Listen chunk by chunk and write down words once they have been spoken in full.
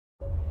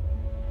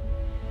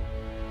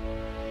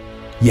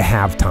you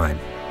have time.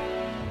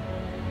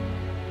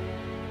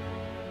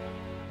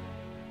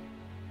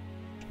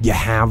 You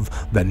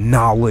have the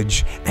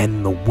knowledge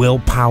and the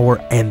willpower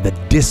and the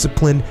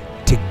discipline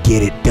to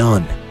get it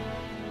done.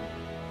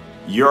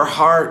 Your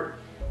heart,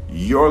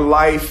 your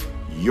life,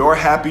 your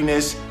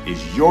happiness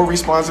is your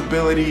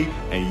responsibility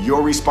and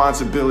your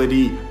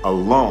responsibility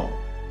alone.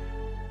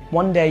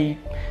 One day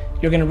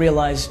you're going to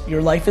realize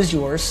your life is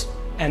yours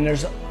and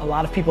there's a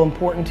lot of people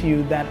important to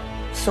you that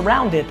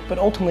surround it, but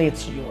ultimately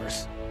it's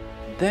yours.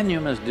 Then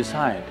you must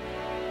decide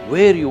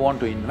where you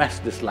want to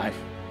invest this life.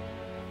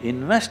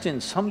 Invest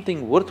in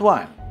something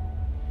worthwhile.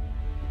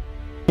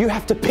 You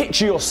have to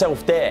picture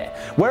yourself there.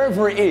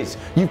 Wherever it is,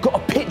 you've got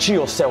to picture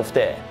yourself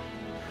there.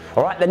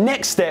 All right, the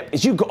next step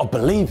is you've got to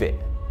believe it.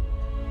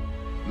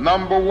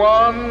 Number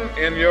one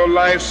in your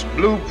life's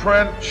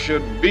blueprint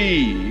should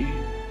be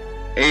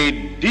a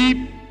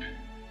deep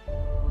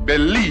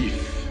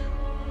belief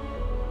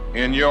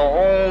in your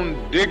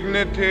own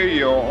dignity,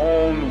 your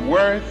own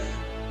worth,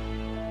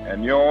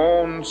 and your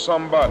own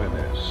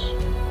somebodyness.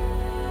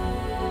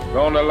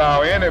 Don't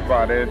allow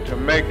anybody to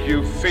make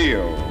you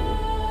feel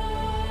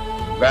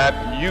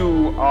that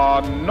you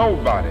are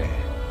nobody.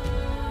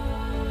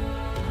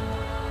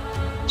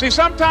 See,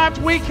 sometimes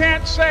we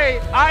can't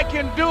say, I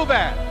can do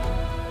that.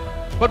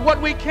 But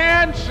what we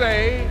can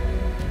say,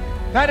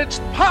 that it's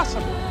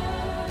possible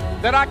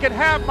that I can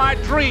have my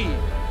dream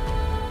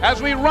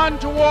as we run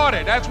toward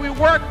it, as we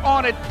work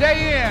on it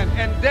day in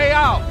and day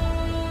out.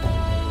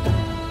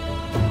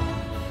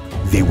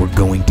 They were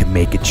going to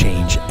make a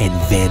change, and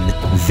then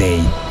they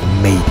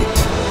made it.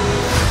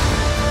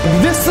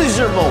 This is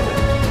your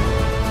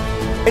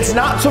moment. It's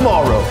not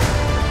tomorrow.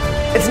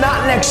 It's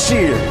not next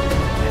year.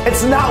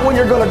 It's not when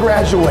you're going to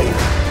graduate.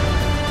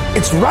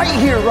 It's right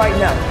here, right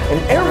now. And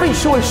every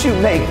choice you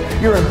make,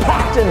 you're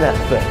impacting that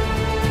thing.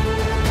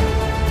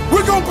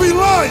 We're going to be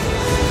lions.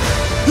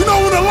 You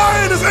know, when a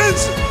lion is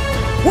injured,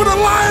 when a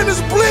lion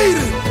is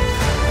bleeding,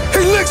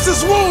 he licks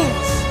his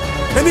wounds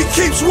and he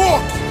keeps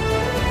walking.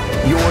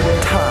 Your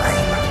time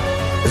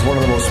is one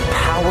of the most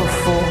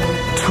powerful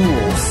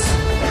tools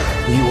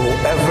you will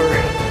ever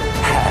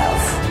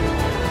have.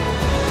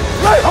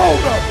 Lay hold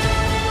of it.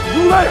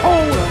 You lay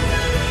hold of it.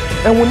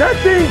 And when that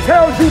thing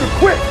tells you to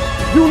quit,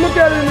 you look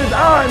at it in his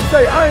eye and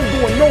say, I ain't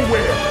going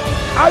nowhere.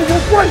 I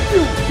will break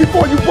you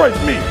before you break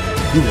me.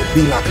 You will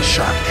be like a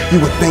shark. You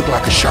will think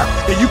like a shark.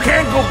 And you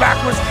can't go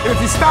backwards. And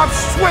if you stop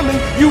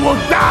swimming, you will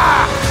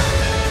die.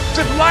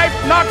 If life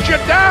knocks you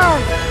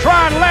down,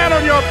 try and land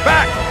on your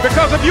back,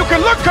 because if you can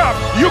look up,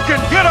 you can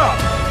get up.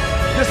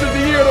 This is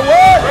the year of the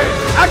word.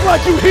 Act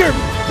like you hear me.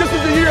 This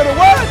is the year of the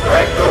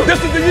word. This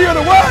is the year of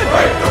the word.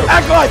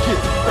 Act like it.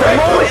 The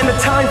moment and the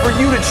time for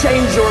you to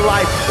change your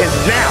life is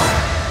now.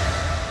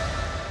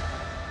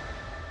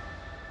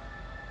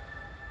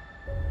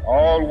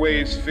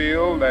 Always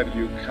feel that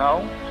you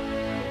count.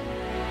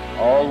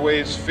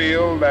 Always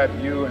feel that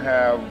you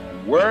have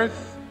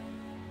worth.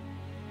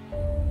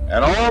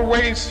 And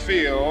always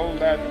feel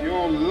that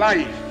your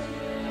life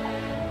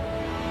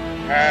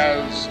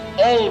has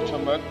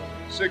ultimate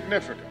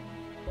significance.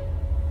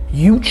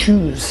 You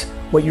choose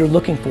what you're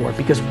looking for,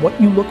 because what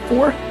you look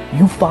for,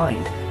 you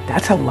find.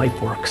 That's how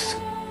life works.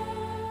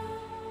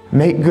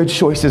 Make good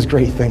choices,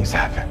 great things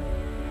happen.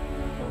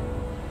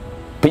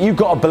 But you've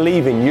got to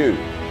believe in you.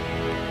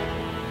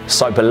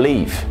 So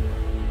believe.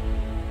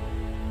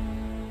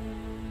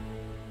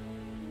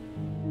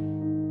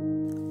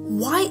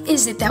 Why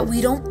is it that we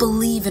don't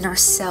believe in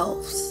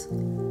ourselves?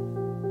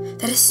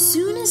 That as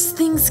soon as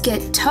things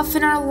get tough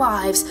in our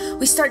lives,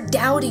 we start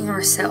doubting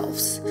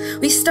ourselves.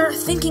 We start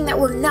thinking that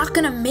we're not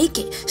gonna make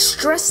it,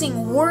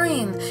 stressing,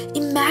 worrying,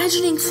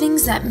 imagining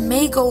things that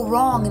may go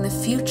wrong in the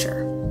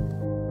future.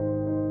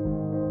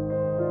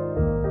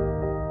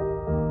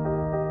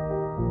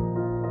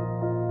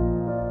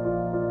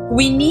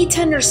 We need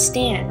to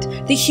understand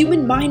the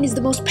human mind is the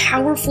most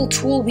powerful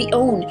tool we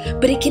own,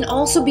 but it can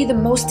also be the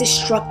most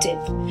destructive.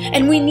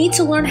 And we need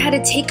to learn how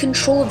to take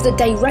control of the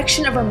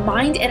direction of our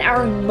mind and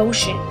our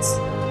emotions.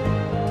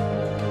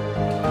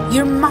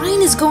 Your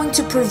mind is going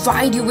to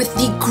provide you with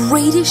the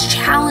greatest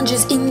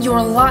challenges in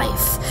your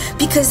life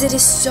because it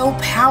is so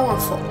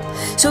powerful.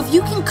 So if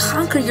you can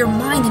conquer your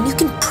mind, then you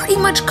can pretty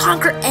much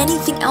conquer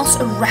anything else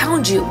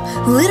around you,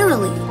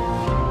 literally.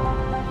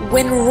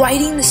 When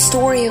writing the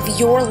story of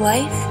your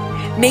life,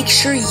 make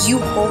sure you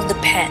hold the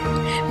pen.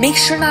 Make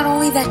sure not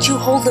only that you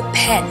hold the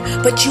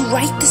pen, but you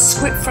write the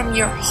script from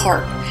your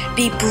heart.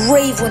 Be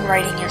brave when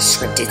writing your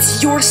script.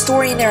 It's your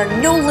story and there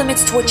are no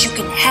limits to what you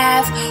can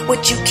have,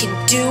 what you can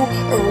do,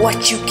 or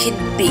what you can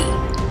be.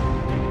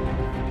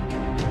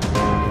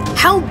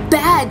 How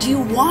bad do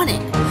you want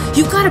it?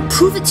 You gotta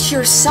prove it to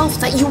yourself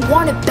that you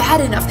want it bad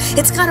enough.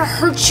 It's gotta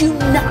hurt you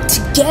not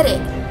to get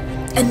it.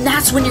 And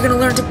that's when you're going to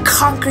learn to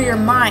conquer your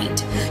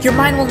mind. Your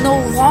mind will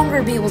no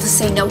longer be able to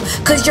say no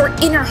because your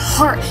inner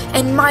heart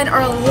and mind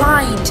are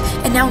aligned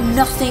and now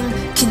nothing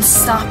can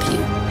stop you.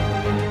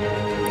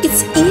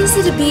 It's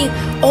easy to be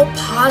all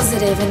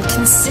positive and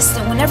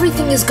consistent when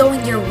everything is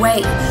going your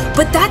way,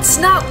 but that's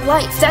not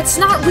life. That's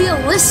not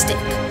realistic.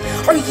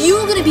 Are you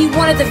going to be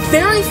one of the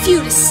very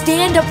few to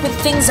stand up when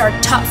things are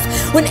tough?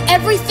 When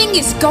everything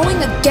is going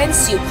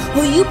against you,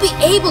 will you be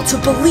able to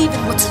believe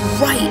in what's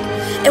right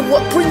and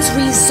what brings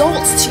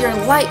results to your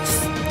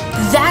life?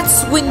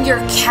 That's when your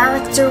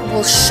character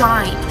will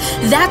shine.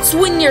 That's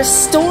when your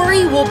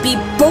story will be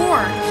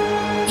born.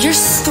 Your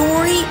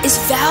story is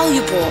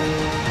valuable.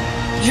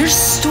 Your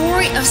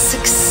story of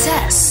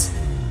success.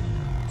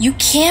 You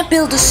can't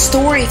build a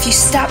story if you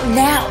stop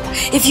now.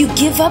 If you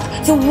give up,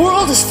 the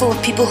world is full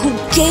of people who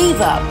gave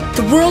up.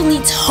 The world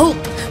needs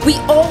hope. We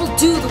all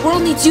do. The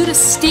world needs you to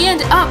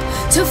stand up,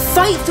 to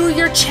fight through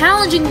your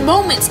challenging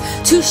moments,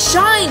 to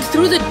shine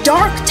through the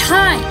dark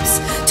times,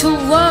 to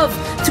love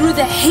through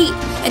the hate,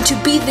 and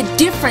to be the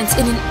difference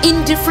in an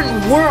indifferent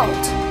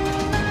world.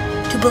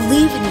 To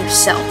believe in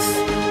yourself.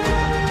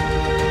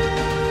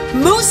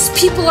 Most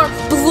people are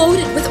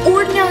bloated with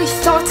ordinary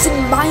thoughts and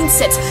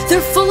mindsets. They're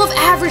full of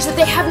average that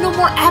they have no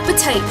more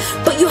appetite.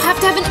 But you have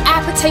to have an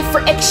appetite for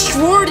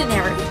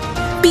extraordinary.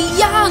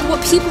 Beyond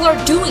what people are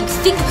doing.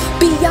 Think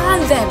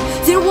beyond them.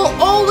 There will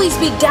always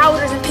be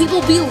doubters and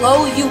people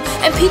below you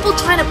and people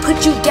trying to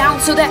put you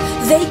down so that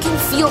they can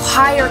feel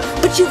higher.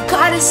 But you've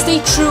got to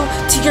stay true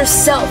to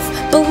yourself.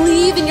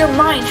 Believe in your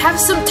mind. Have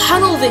some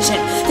tunnel vision.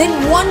 Then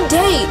one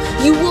day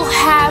you will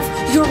have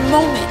your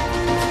moment.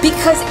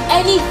 Because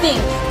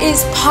anything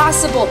is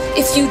possible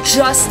if you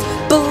just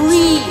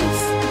believe.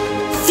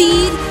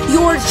 Feed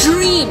your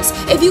dreams.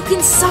 If you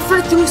can suffer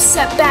through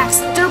setbacks,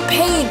 through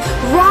pain,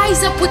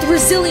 rise up with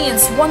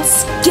resilience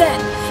once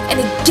again and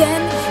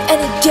again and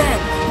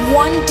again.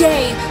 One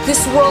day,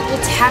 this world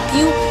will tap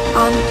you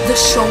on the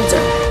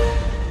shoulder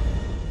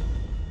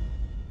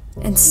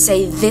and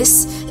say,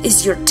 this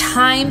is your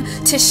time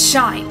to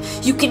shine.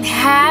 You can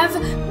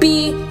have,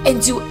 be,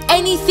 and do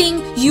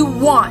anything you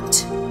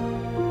want.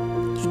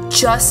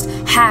 Just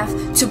have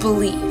to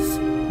believe.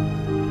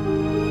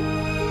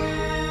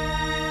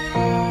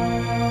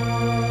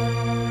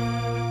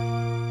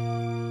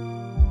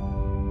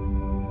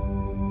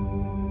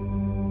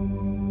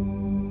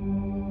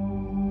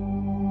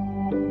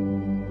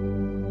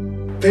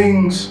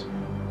 Things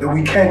that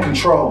we can't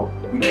control,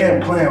 we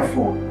can't plan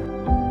for,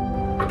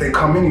 but they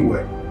come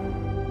anyway.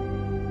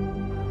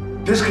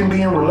 This can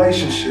be in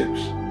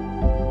relationships,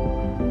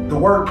 the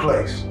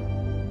workplace,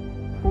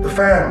 the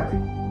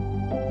family.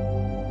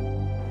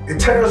 It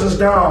tears us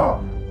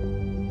down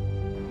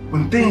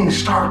when things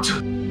start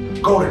to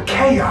go to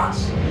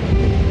chaos.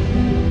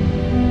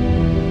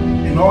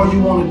 And all you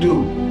want to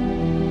do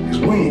is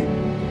win.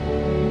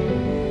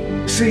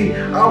 See,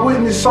 I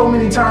witnessed so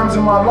many times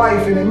in my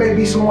life, and there may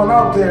be someone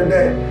out there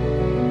that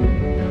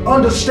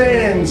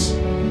understands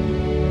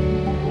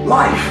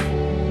life.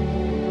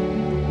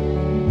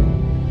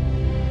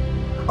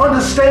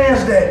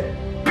 Understands that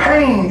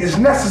pain is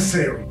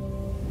necessary.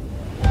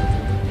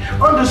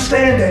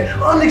 Understand that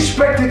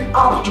unexpected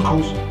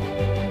obstacles,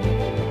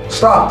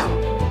 stop them.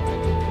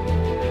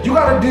 You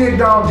gotta dig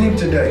down deep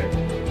today.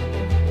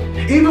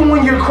 Even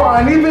when you're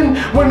crying, even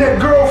when that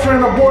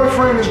girlfriend or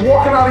boyfriend is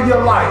walking out of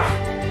your life,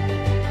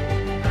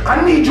 I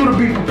need you to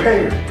be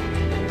prepared.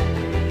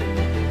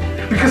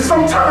 Because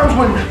sometimes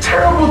when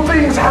terrible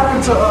things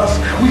happen to us,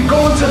 we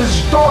go into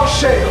this dark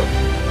shell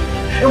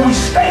and we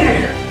stay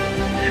there.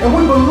 And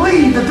we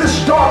believe that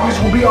this darkness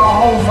will be our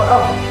home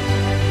forever.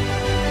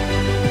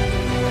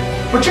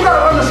 But you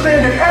gotta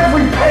understand that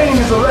every pain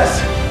is a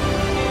lesson.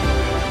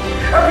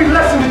 Every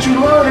lesson that you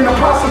learn in the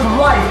process of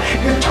life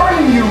is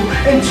turning you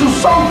into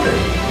something.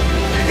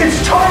 It's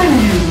turning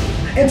you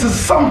into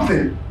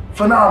something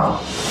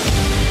phenomenal.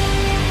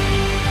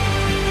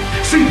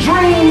 See,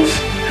 dreams,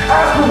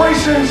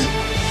 aspirations,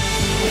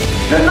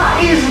 they're not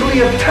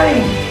easily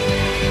obtained.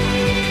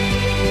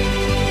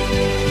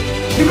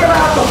 You're gonna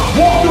have to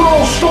walk through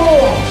those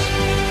storms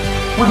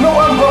with no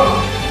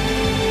umbrella.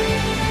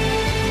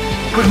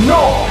 But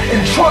know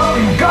and trust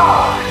in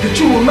God that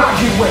you will not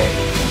get wet.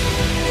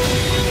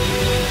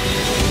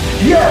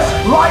 Yes,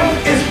 life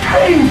is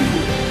painful.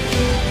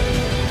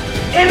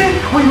 In it,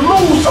 we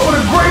lose some of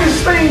the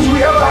greatest things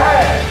we ever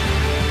had.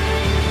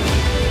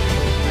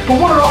 But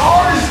one of the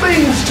hardest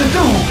things to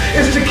do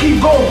is to keep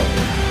going.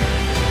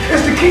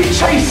 Is to keep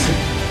chasing.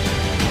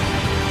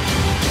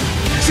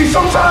 See,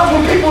 sometimes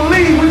when people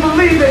leave, we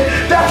believe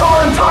that that's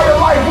our entire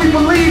life. We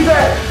believe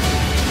that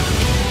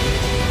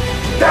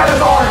that is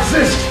our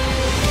existence.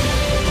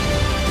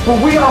 But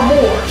we are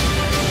more.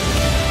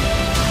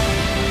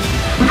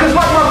 Because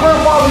like my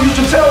grandfather used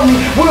to tell me,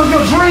 well,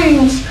 your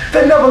dreams,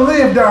 they never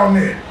live down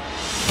there.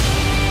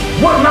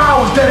 What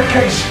now is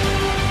dedication?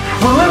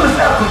 Relentless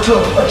effort to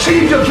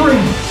achieve your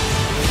dreams.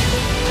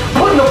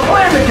 Putting a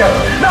plan together,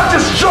 not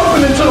just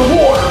jumping into the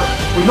water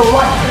with no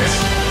life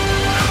vest.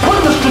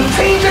 Putting a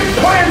strategic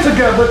plan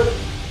together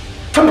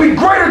to be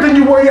greater than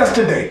you were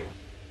yesterday.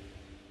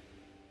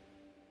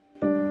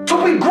 To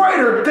be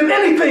greater than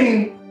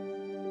anything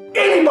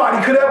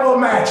anybody could ever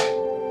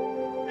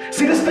imagine.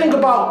 See, this thing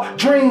about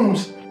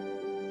dreams,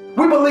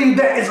 we believe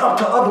that it's up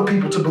to other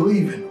people to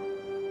believe in.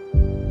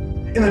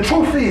 And the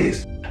truth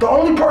is, the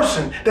only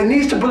person that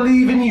needs to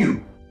believe in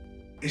you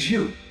is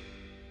you.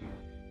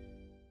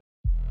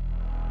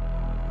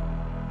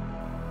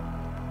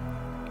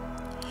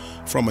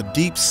 From a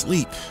deep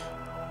sleep,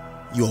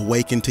 you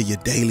awaken to your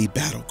daily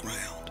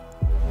battleground.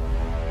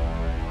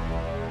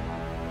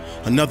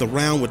 Another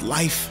round with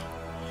life,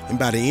 and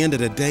by the end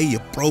of the day,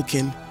 you're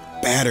broken,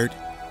 battered,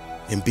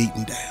 and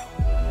beaten down.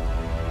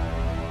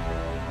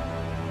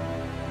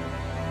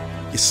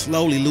 You're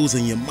slowly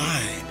losing your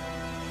mind,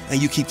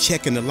 and you keep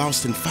checking the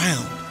lost and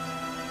found,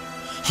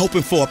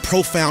 hoping for a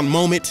profound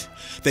moment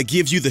that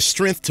gives you the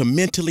strength to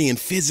mentally and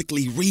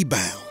physically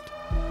rebound.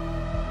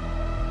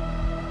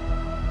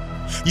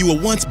 You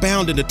were once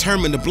bound and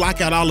determined to block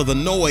out all of the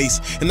noise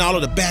and all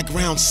of the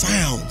background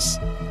sounds.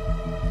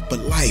 But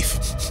life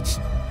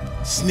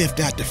sniffed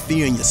out the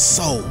fear in your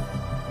soul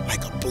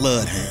like a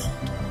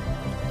bloodhound,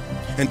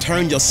 and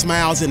turned your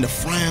smiles into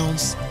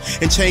frowns,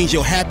 and changed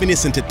your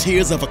happiness into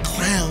tears of a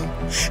clown.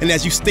 And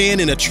as you stand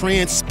in a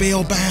trance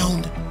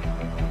spellbound,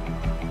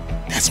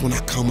 that's when I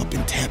come up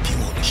and tap you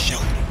on the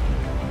shoulder.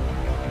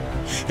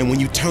 And when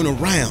you turn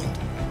around,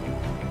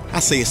 I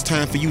say it's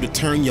time for you to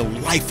turn your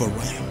life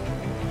around.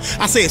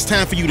 I say it's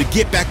time for you to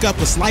get back up,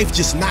 cause life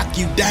just knocked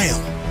you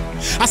down.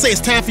 I say it's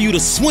time for you to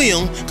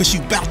swim, cause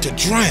you about to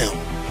drown.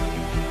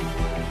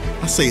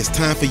 I say it's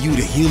time for you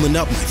to human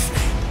up, my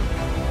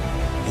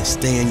friend, and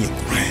stand your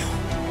ground.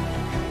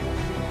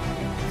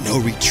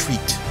 No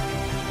retreat,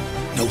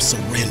 no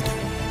surrender.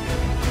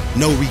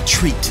 No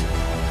retreat,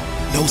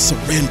 no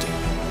surrender.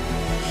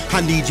 I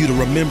need you to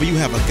remember you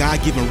have a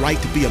God-given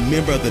right to be a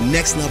member of the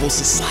next level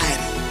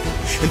society.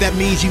 And that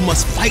means you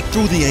must fight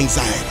through the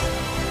anxiety.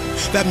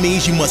 That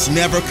means you must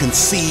never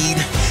concede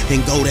and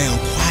go down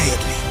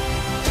quietly.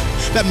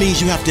 That means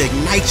you have to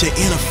ignite your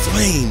inner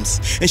flames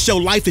and show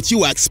life that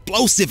you are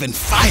explosive and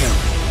fiery.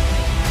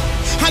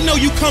 I know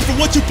you come from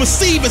what you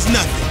perceive as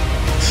nothing.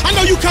 I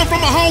know you come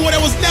from a home where there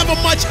was never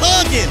much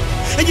hugging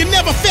and you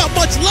never felt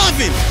much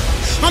loving.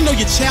 I know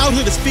your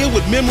childhood is filled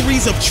with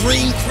memories of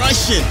dream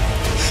crushing.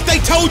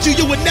 They told you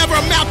you would never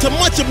amount to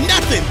much of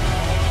nothing.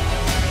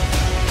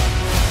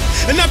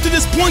 And up to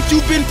this point,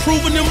 you've been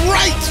proving them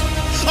right.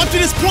 Up to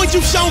this point,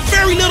 you've shown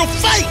very little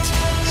fight.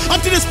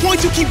 Up to this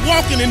point, you keep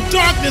walking in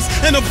darkness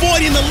and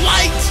avoiding the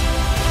light.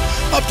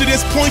 Up to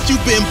this point,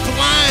 you've been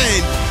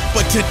blind.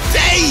 But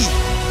today,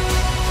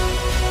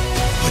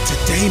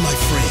 my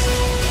friend,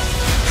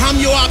 I'm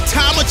your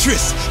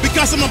optometrist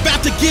because I'm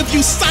about to give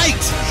you sight.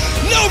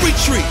 No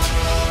retreat,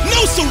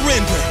 no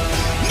surrender.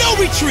 No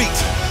retreat,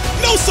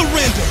 no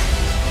surrender.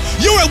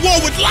 You're at war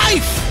with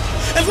life,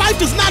 and life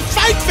does not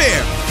fight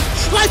fair.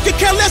 Life could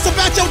care less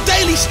about your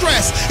daily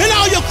stress and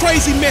all your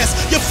crazy mess,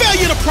 your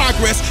failure to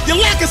progress, your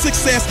lack of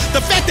success,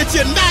 the fact that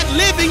you're not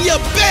living your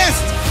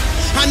best.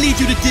 I need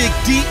you to dig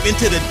deep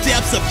into the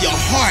depths of your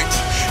heart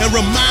and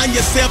remind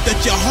yourself that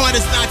your heart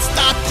has not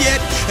stopped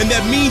yet, and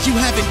that means you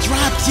haven't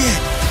dropped yet,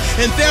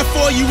 and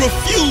therefore you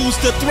refuse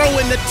to throw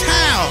in the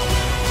towel.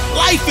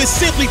 Life is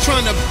simply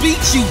trying to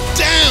beat you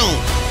down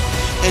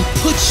and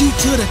put you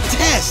to the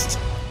test.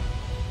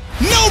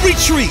 No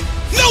retreat,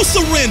 no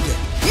surrender.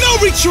 No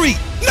retreat,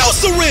 no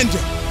surrender.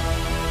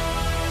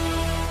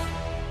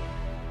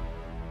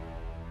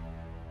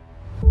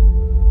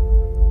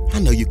 I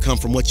know you come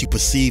from what you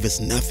perceive as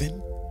nothing.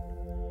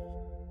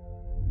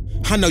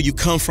 I know you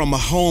come from a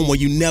home where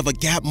you never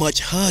got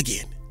much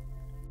hugging.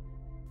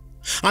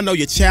 I know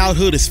your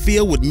childhood is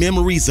filled with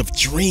memories of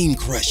dream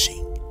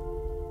crushing.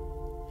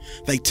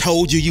 They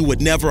told you you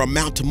would never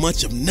amount to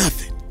much of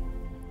nothing.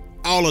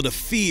 All of the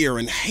fear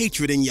and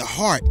hatred in your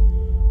heart,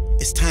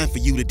 it's time for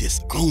you to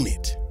disown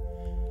it.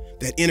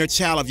 That inner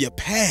child of your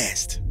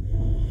past,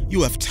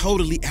 you have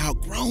totally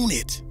outgrown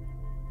it.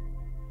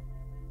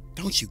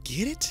 Don't you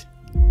get it?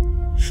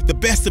 The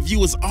best of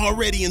you is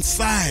already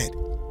inside.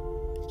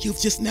 You've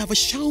just never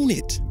shown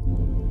it.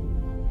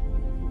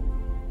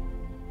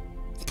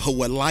 But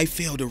what life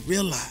failed to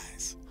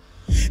realize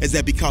is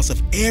that because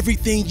of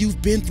everything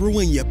you've been through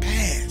in your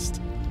past,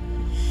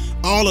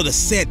 all of the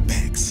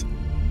setbacks,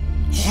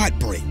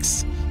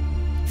 heartbreaks,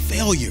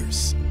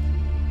 failures,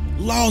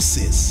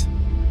 losses,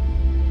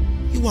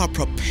 you are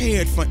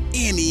prepared for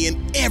any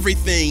and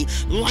everything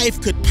life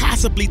could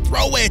possibly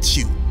throw at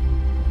you.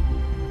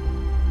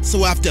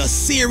 So after a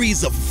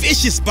series of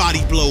vicious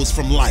body blows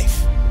from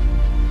life,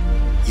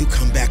 you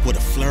come back with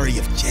a flurry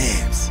of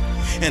jabs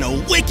and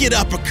a wicked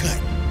uppercut,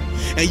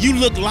 and you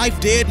look life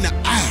dead in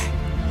the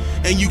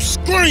eye, and you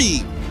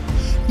scream,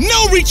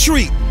 no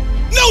retreat,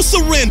 no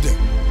surrender,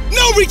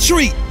 no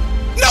retreat,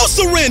 no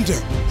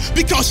surrender.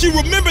 Because you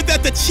remember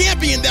that the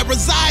champion that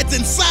resides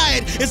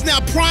inside is now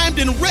primed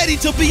and ready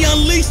to be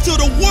unleashed to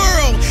the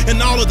world.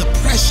 And all of the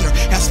pressure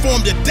has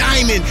formed a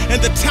diamond,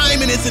 and the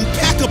timing is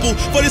impeccable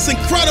for this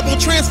incredible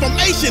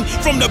transformation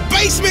from the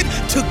basement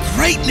to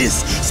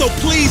greatness. So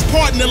please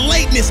pardon the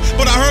lateness,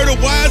 but I heard a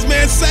wise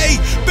man say,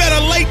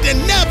 better late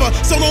than never.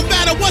 So no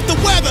matter what the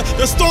weather,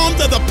 the storms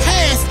of the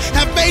past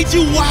have made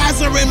you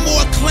wiser and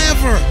more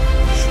clever.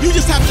 You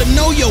just have to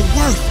know your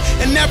worth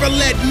and never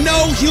let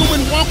no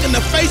human walk in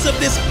the face of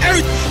this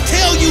earth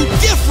tell you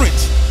different.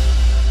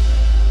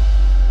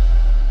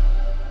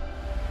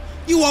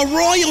 You are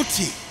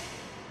royalty.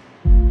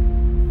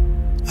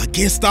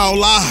 Against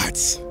all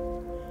odds,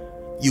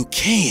 you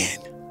can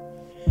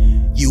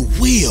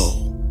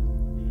will,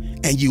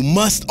 and you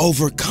must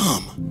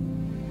overcome.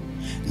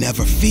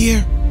 Never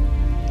fear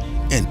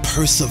and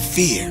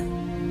persevere.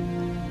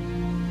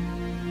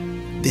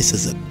 This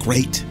is a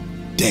great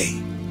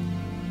day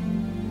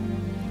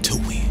to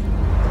win.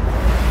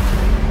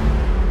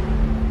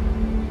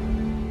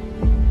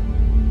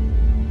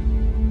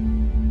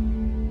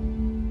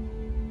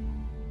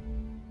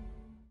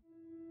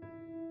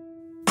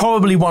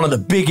 Probably one of the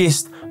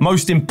biggest,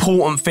 most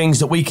important things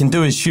that we can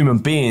do as human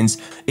beings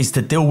is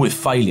to deal with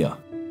failure.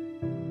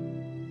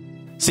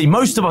 See,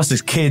 most of us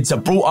as kids are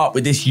brought up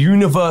with this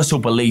universal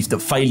belief that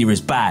failure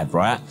is bad,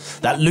 right?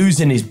 That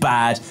losing is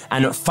bad,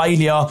 and that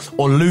failure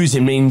or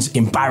losing means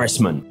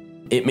embarrassment.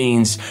 It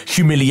means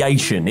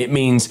humiliation. It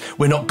means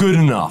we're not good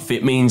enough.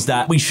 It means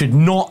that we should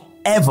not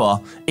ever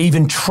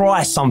even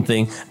try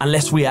something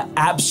unless we are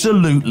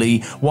absolutely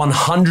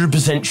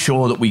 100%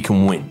 sure that we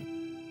can win.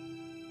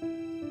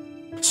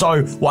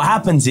 So what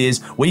happens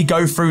is we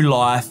go through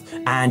life,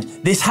 and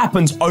this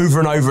happens over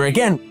and over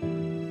again.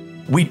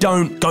 We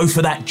don't go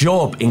for that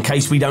job in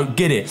case we don't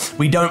get it.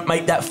 We don't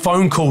make that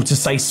phone call to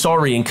say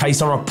sorry in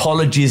case our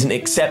apology isn't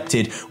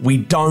accepted. We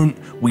don't.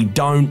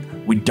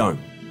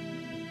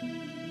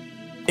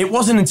 It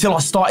wasn't until I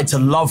started to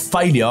love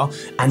failure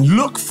and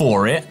look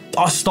for it,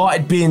 I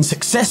started being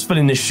successful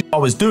in the shit I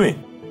was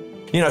doing.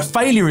 You know,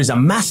 failure is a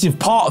massive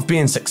part of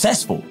being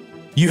successful.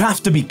 You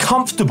have to be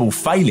comfortable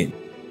failing.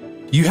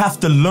 You have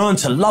to learn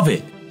to love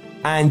it.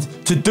 And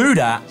to do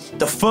that,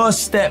 the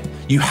first step,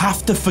 you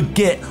have to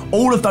forget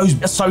all of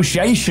those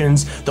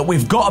associations that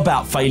we've got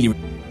about failure.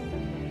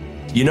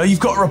 You know, you've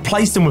got to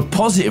replace them with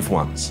positive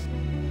ones.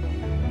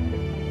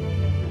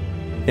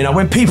 You know,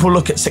 when people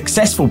look at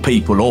successful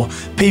people or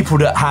people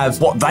that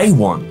have what they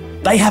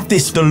want, they have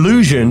this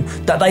delusion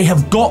that they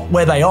have got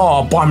where they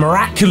are by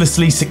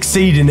miraculously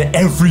succeeding at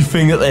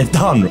everything that they've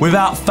done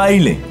without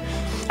failing.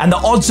 And the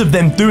odds of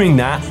them doing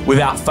that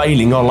without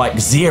failing are like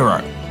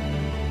 0.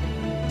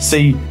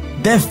 See,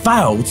 they've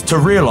failed to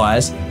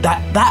realize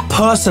that that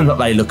person that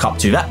they look up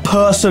to, that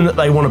person that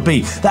they want to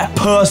be, that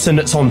person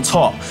that's on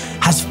top,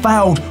 has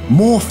failed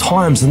more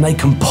times than they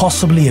can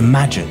possibly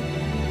imagine.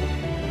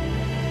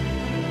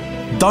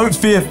 Don't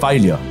fear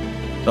failure.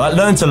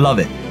 Learn to love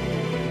it.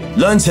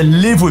 Learn to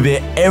live with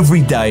it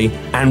every day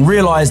and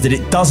realize that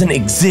it doesn't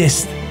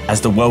exist as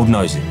the world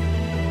knows it.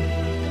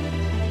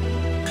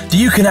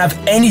 You can have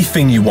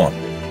anything you want,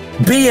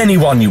 be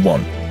anyone you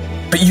want,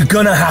 but you're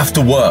gonna have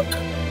to work.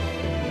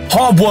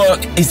 Hard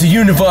work is the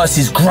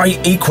universe's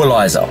great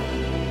equalizer.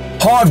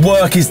 Hard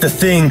work is the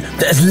thing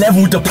that has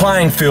leveled the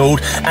playing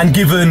field and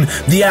given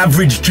the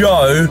average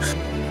Joe,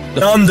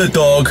 the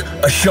underdog,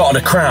 a shot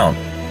at a crown.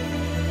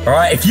 All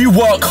right, if you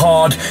work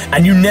hard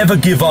and you never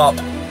give up,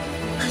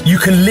 you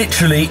can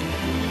literally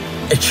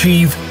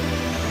achieve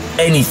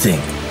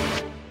anything.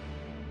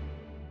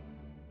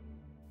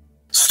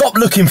 Stop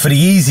looking for the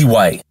easy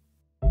way.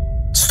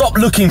 Stop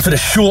looking for the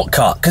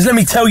shortcut, because let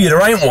me tell you,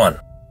 there ain't one.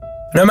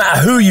 No matter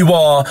who you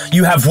are,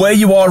 you have where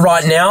you are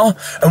right now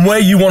and where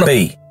you want to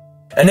be.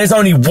 And there's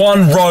only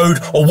one road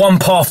or one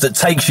path that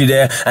takes you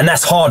there, and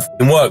that's hard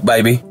work,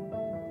 baby.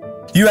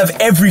 You have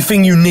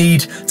everything you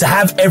need to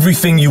have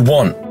everything you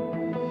want,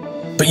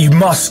 but you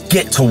must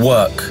get to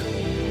work.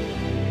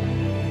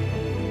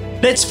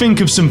 Let's think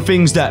of some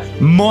things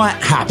that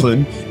might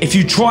happen if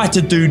you try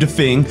to do the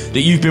thing that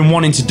you've been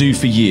wanting to do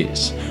for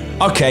years.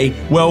 Okay,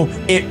 well,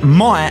 it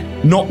might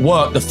not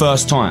work the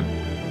first time.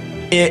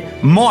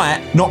 It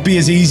might not be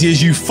as easy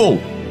as you thought.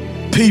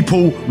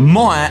 People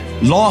might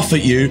laugh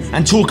at you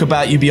and talk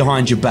about you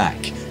behind your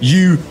back.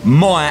 You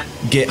might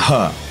get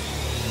hurt.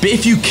 But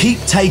if you keep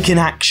taking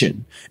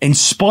action, in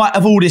spite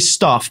of all this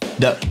stuff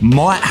that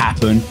might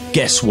happen,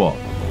 guess what?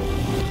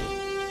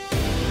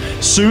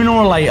 Sooner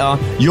or later,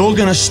 you're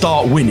gonna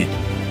start winning.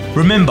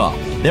 Remember,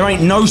 there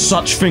ain't no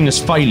such thing as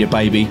failure,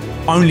 baby,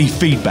 only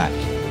feedback.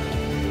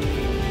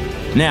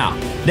 Now,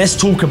 let's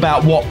talk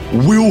about what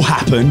will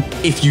happen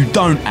if you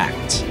don't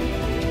act.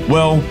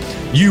 Well,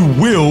 you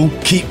will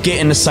keep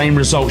getting the same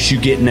results you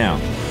get now.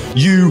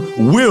 You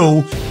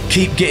will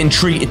keep getting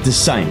treated the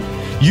same.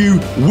 You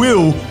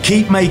will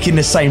keep making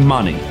the same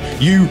money.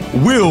 You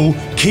will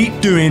keep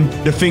doing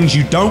the things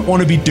you don't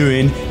want to be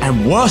doing,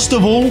 and worst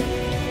of all,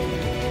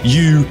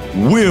 you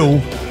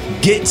will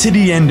get to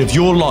the end of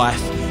your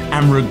life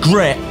and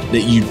regret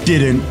that you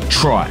didn't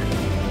try.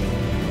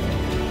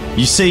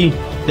 You see,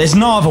 there's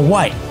no other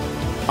way.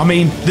 I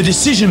mean, the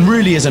decision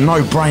really is a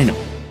no-brainer.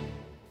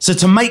 So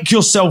to make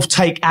yourself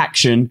take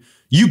action,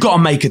 you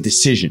gotta make a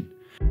decision.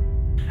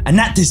 And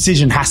that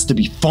decision has to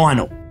be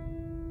final.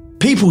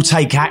 People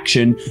take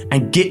action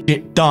and get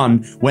it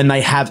done when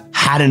they have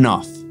had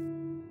enough.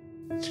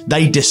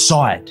 They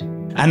decide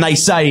and they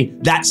say,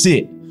 that's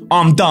it,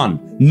 I'm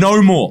done,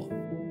 no more.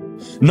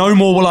 No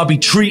more will I be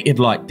treated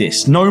like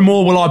this. No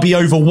more will I be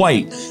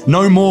overweight.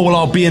 No more will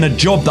I be in a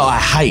job that I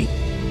hate.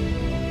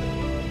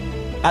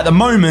 At the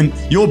moment,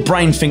 your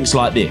brain thinks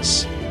like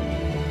this.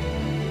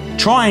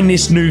 Trying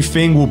this new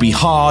thing will be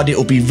hard,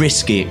 it'll be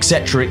risky,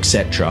 etc.,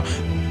 etc.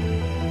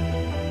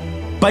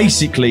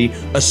 basically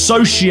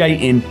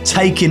associating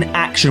taking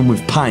action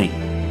with pain.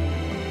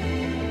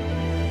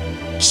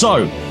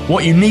 So,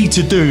 what you need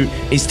to do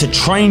is to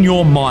train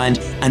your mind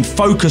and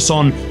focus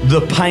on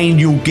the pain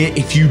you'll get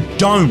if you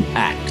don't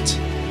act.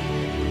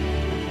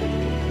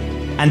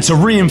 And to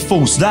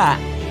reinforce that,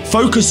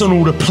 focus on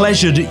all the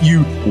pleasure that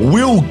you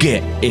will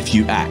get if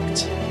you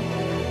act.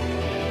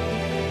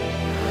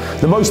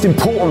 The most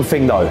important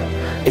thing though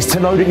is to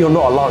know that you're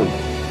not alone.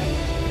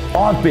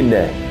 I've been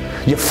there.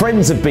 Your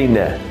friends have been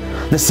there.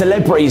 The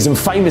celebrities and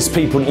famous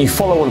people that you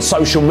follow on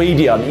social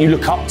media that you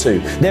look up to,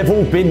 they've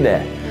all been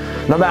there.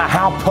 No matter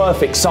how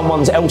perfect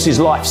someone else's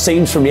life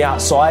seems from the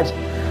outside,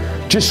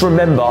 just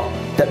remember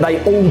that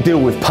they all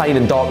deal with pain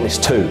and darkness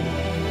too.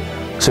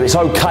 So it's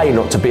okay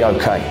not to be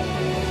okay.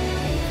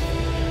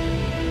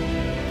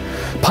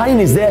 Pain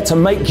is there to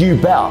make you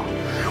better.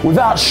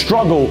 Without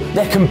struggle,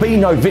 there can be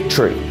no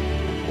victory.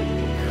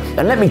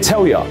 And let me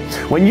tell you,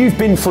 when you've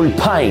been through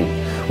pain,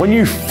 when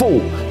you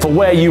fought for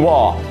where you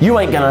are, you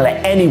ain't gonna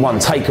let anyone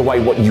take away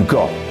what you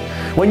got.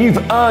 When you've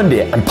earned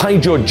it and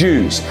paid your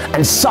dues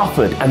and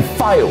suffered and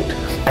failed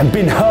and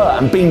been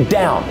hurt and been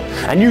down,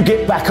 and you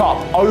get back up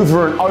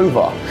over and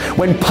over,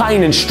 when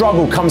pain and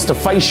struggle comes to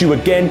face you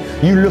again,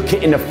 you look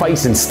it in the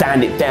face and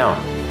stand it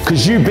down.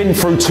 Because you've been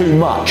through too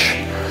much.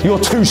 You're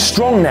too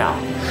strong now.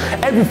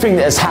 Everything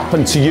that has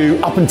happened to you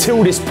up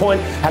until this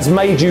point has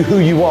made you who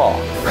you are,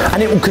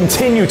 and it will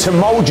continue to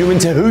mold you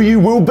into who you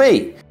will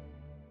be.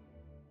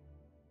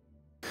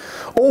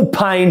 All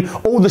pain,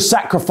 all the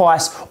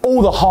sacrifice,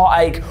 all the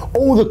heartache,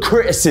 all the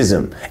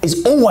criticism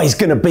is always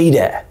going to be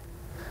there.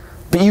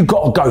 But you've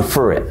got to go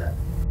through it.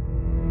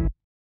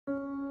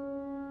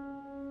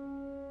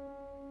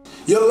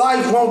 Your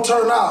life won't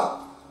turn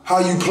out how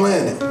you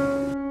planned it.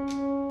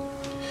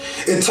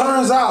 It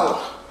turns out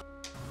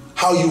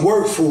how you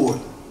work for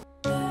it.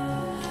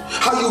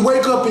 How you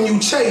wake up and you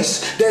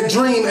chase that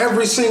dream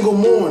every single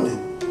morning.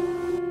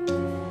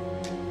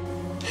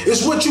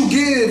 It's what you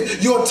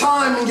give your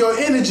time and your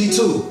energy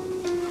to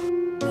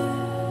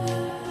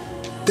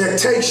that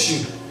takes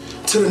you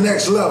to the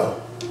next level.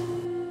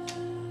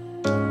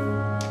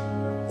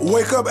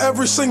 Wake up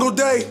every single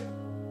day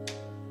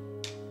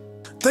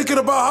thinking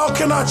about how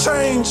can I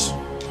change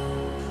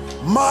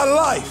my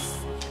life?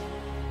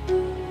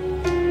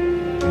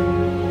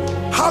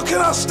 How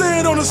can I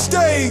stand on the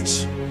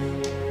stage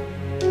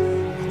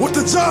with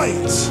the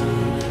giants?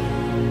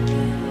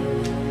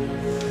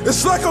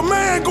 It's like a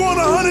man going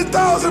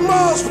 100,000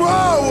 miles per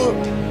hour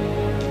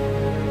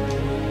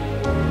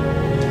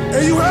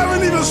and you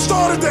haven't even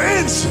started the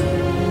engine.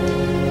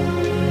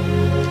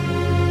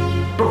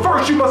 But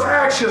first you must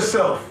ask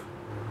yourself,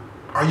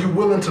 are you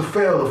willing to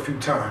fail a few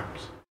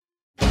times?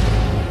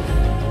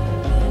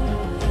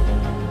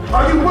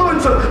 Are you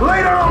willing to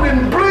lay down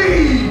and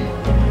bleed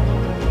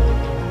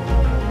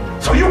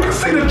so you can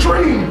see the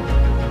dream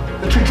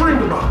that you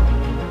dreamed about?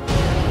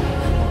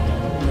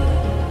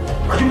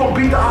 Are you gonna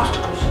beat the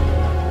obstacles?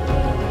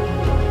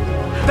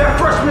 That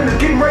freshman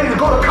is getting ready to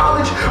go to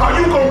college, are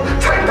you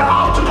gonna take the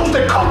obstacles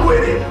that come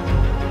with it?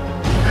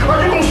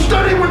 Are you gonna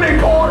study when they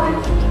party?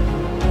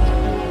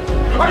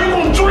 Are you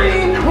gonna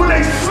dream when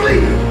they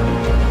sleep?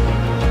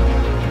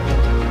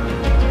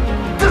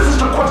 This is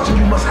the question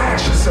you must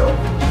ask yourself.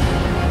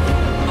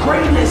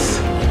 Greatness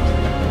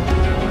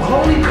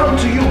will only come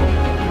to you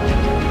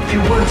if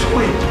you're willing to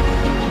win.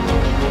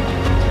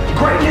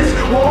 Greatness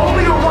will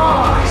only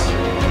arise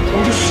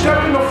when you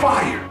step in the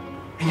fire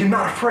and you're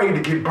not afraid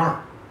to get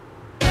burnt.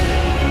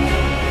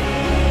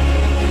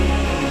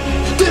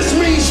 This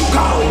means you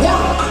gotta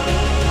work.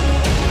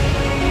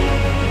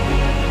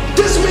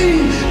 This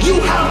means you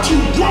have to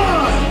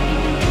grind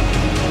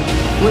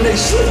when they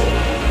sleep.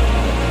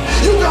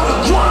 You gotta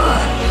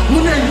grind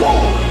when they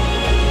won't.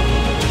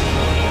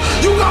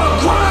 You gotta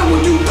grind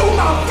when you do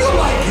not feel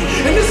like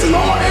it. And this in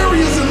all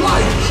areas in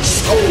life.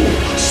 School,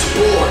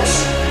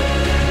 sports,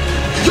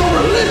 your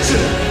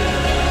religion.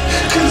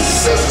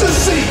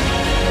 Consistency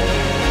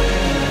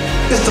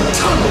is the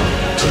tunnel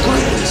to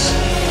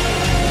greatness.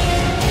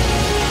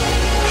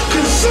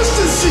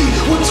 Consistency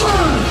will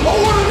turn an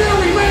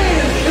ordinary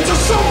man into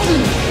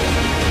something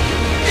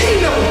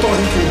he never thought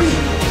he could be.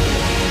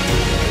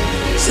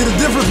 See the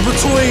difference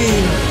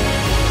between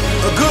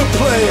a good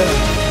player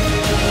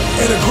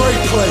and a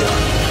great player.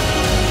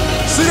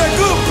 See, that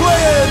good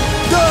player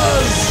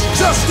does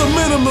just the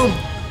minimum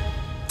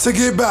to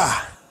get by.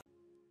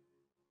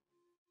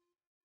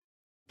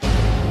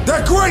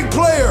 That great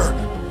player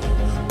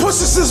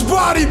pushes his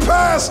body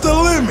past the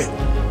limit.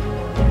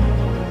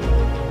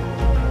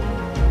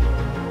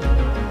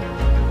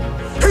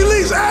 He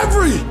leaves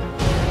every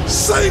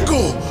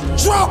single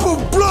drop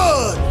of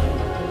blood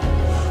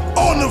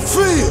on the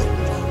field.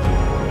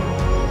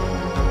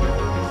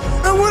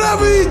 And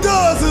whatever he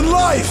does in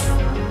life,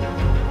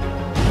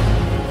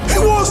 he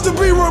wants to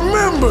be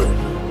remembered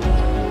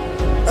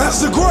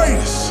as the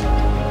greatest.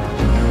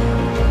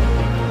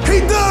 He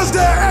does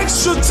that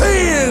extra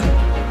 10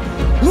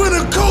 when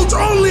a coach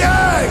only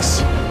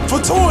asks for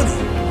 20.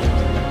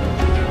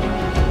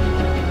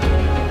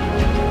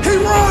 He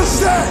runs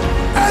that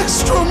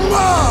extra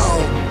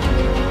mile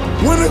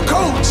when the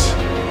coach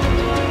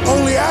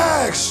only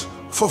asks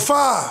for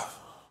 5.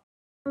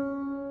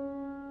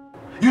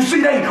 You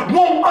see, they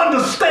won't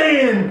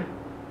understand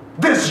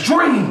this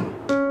dream.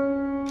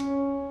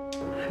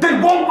 They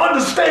won't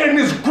understand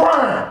this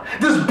grind,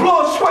 this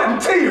blood, sweat,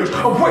 and tears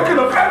of waking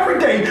up every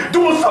day,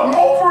 doing something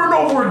over and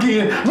over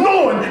again,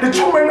 knowing that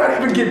you may not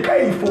even get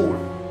paid for it.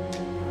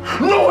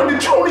 Knowing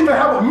that you don't even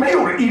have a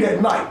meal to eat at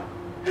night.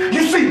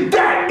 You see,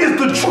 that is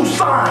the true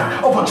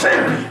sign of a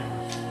champion.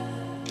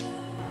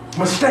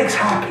 Mistakes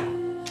happen.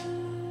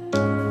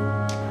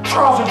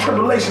 Trials and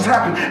tribulations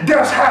happen.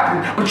 Deaths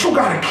happen, but you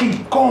gotta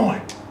keep going.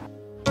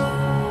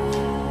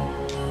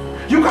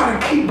 You gotta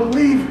keep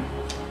believing.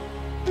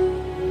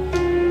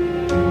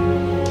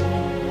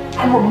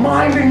 I'm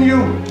reminding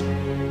you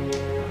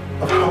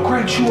of how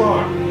great you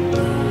are.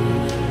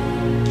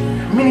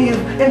 Many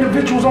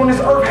individuals on this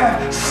earth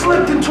have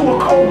slipped into a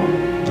coma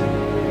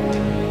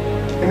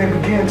and they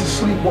begin to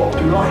sleepwalk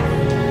through life.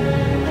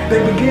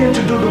 They begin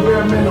to do the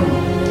bare minimum.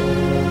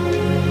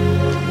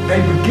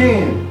 They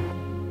begin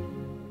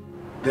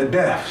their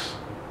deaths.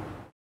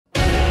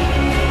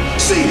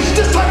 See,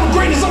 this type of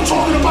greatness I'm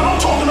talking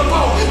about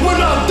when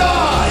I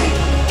die.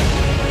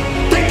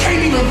 They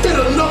can't even fit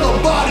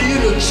another body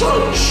in the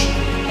church.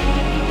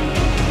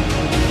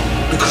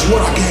 Because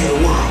what I gave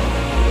the world.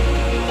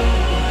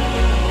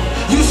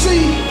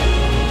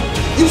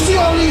 You see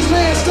all these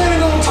men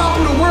standing on top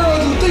of the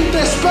world. You think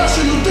they're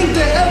special, you think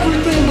they're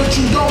everything, but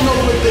you don't know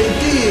what they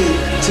did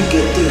to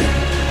get there.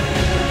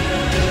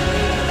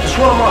 It's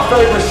one of my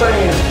favorite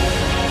sayings.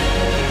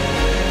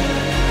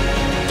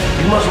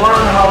 You must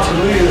learn how to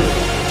live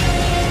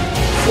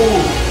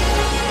full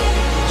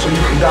so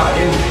you can die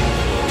empty.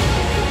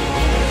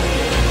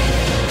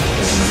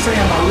 This is a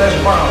saying by Les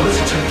Brown.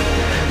 Listen to me.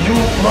 You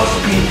must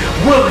be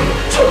willing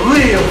to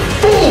live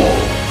full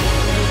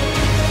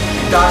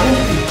and die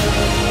empty.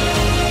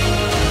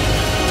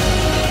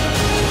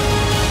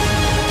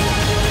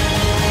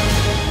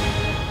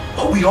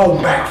 What we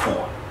hold back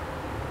for.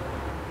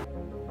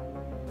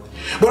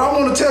 But I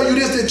want to tell you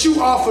this, that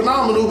you are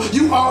phenomenal.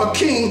 You are a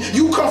king.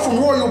 You come from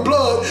royal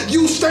blood.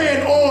 You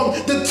stand on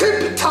the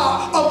tip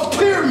top of the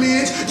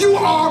pyramids. You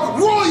are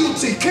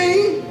royalty,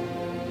 king.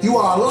 You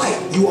are a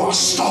light. You are a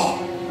star.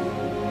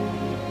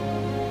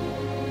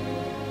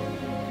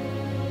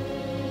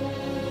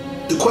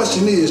 The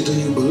question is, do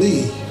you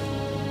believe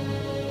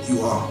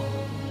you are?